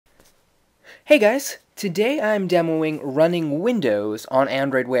Hey guys, today I'm demoing running Windows on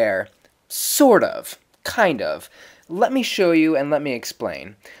Android Wear. Sort of. Kind of. Let me show you and let me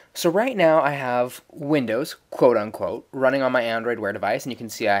explain. So right now I have Windows, quote unquote, running on my Android Wear device, and you can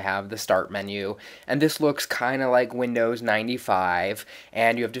see I have the start menu, and this looks kind of like Windows 95,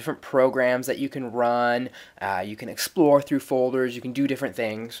 and you have different programs that you can run, you can explore through folders, you can do different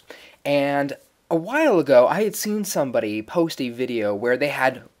things, and a while ago I had seen somebody post a video where they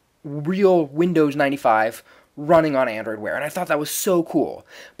had real Windows 95 running on Android Wear, and I thought that was so cool.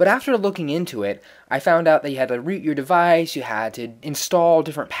 But after looking into it, I found out that you had to root your device, you had to install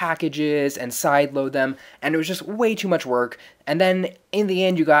different packages and sideload them, and it was just way too much work. And then in the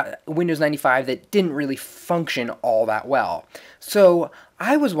end, you got Windows 95 that didn't really function all that well. So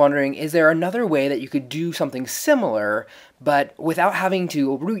I was wondering, is there another way that you could do something similar, but without having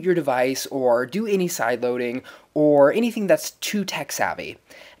to root your device or do any sideloading or anything that's too tech savvy?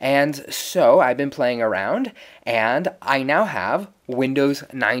 And so I've been playing around, and I now have Windows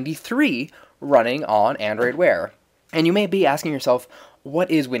 93 running on Android Wear. And you may be asking yourself, what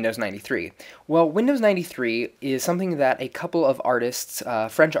is Windows 93? Well, Windows 93 is something that a couple of artists,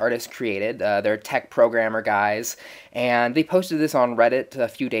 French artists, created. They're tech programmer guys, and they posted this on Reddit a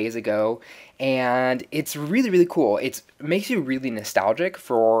few days ago, and it's really, really cool. It makes you really nostalgic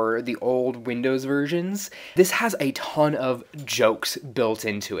for the old Windows versions. This has a ton of jokes built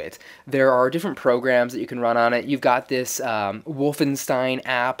into it. There are different programs that you can run on it. You've got this Wolfenstein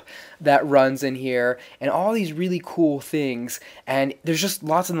app that runs in here, and all these really cool things, and there's just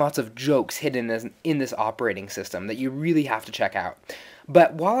lots and lots of jokes hidden in this operating system that you really have to check out.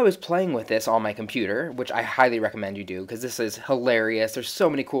 But while I was playing with this on my computer, which I highly recommend you do, because this is hilarious, there's so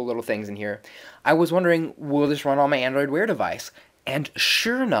many cool little things in here, I was wondering, will this run on my Android Wear device? And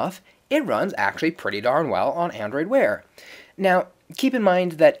sure enough, it runs actually pretty darn well on Android Wear. Now, keep in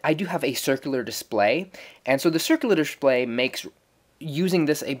mind that I do have a circular display, and so the circular display makes using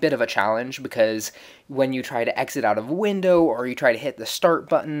this a bit of a challenge, because when you try to exit out of a window or you try to hit the start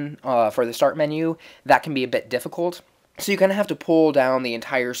button for the start menu, that can be a bit difficult. So you kind of have to pull down the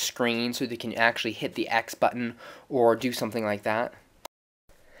entire screen so that you can actually hit the X button or do something like that.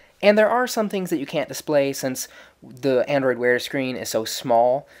 And there are some things that you can't display since the Android Wear screen is so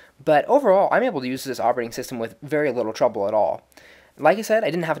small, but overall I'm able to use this operating system with very little trouble at all. Like I said, I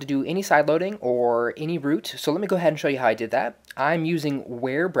didn't have to do any sideloading or any root, so let me go ahead and show you how I did that. I'm using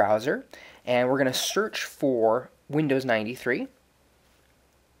Wear browser, and we're going to search for Windows 93.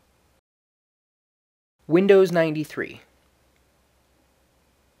 Windows 93.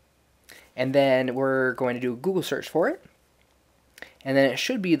 And then we're going to do a Google search for it. And then it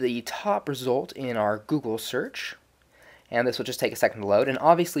should be the top result in our Google search. And this will just take a second to load. And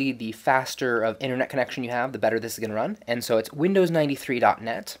obviously, the faster of internet connection you have, the better this is going to run. And so it's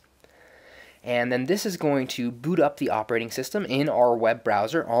windows93.net. And then this is going to boot up the operating system in our web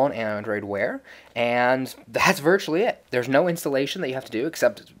browser on Android Wear. And that's virtually it. There's no installation that you have to do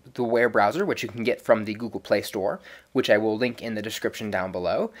except the Wear browser, which you can get from the Google Play Store, which I will link in the description down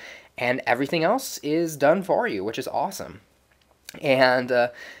below. And everything else is done for you, which is awesome. And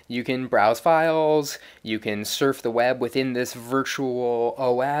you can browse files, you can surf the web within this virtual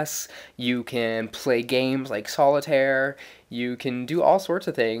OS, you can play games like solitaire, you can do all sorts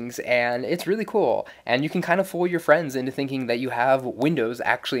of things, and it's really cool. And you can kind of fool your friends into thinking that you have Windows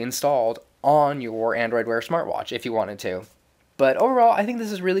actually installed on your Android Wear smartwatch if you wanted to. But overall, I think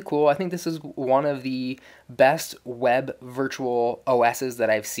this is really cool. I think this is one of the best web virtual OSs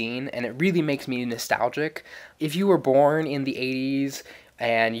that I've seen, and it really makes me nostalgic. If you were born in the 80s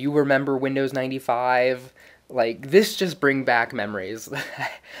and you remember Windows 95, like, this just brings back memories.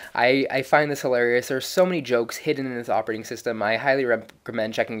 I find this hilarious. There's so many jokes hidden in this operating system. I highly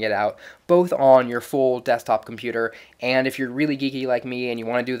recommend checking it out, both on your full desktop computer, and if you're really geeky like me and you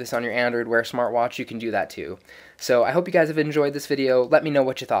want to do this on your Android Wear smartwatch, you can do that too. So I hope you guys have enjoyed this video. Let me know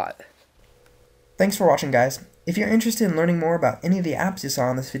what you thought. Thanks for watching, guys. If you're interested in learning more about any of the apps you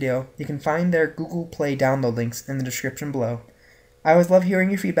saw in this video, you can find their Google Play download links in the description below. I always love hearing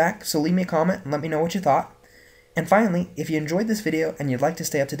your feedback, so leave me a comment and let me know what you thought. And finally, if you enjoyed this video and you'd like to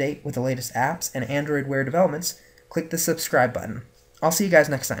stay up to date with the latest apps and Android Wear developments, click the subscribe button. I'll see you guys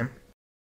next time.